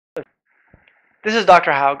This is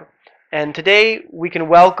Dr. Haug, and today we can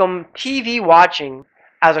welcome TV watching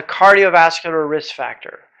as a cardiovascular risk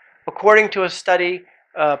factor. According to a study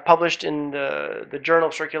published in the Journal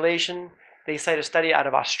of Circulation, they cite a study out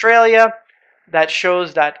of Australia that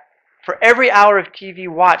shows that for every hour of TV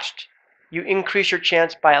watched, you increase your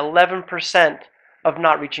chance by 11% of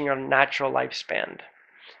not reaching your natural lifespan.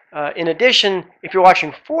 In addition, if you're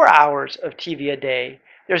watching 4 hours of TV a day,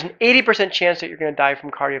 there's an 80% chance that you're going to die from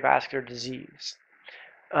cardiovascular disease.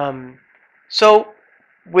 So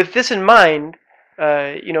with this in mind,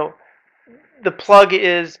 the plug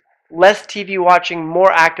is less TV watching,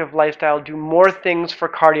 more active lifestyle, do more things for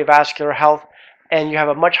cardiovascular health, and you have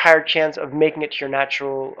a much higher chance of making it to your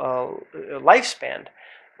natural lifespan.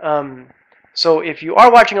 So if you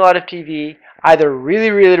are watching a lot of TV, either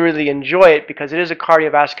really enjoy it because it is a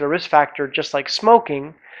cardiovascular risk factor just like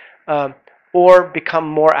smoking, or become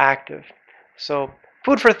more active. So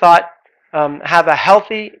food for thought. Have a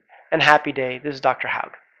healthy and happy day. This is Dr.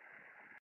 Haug.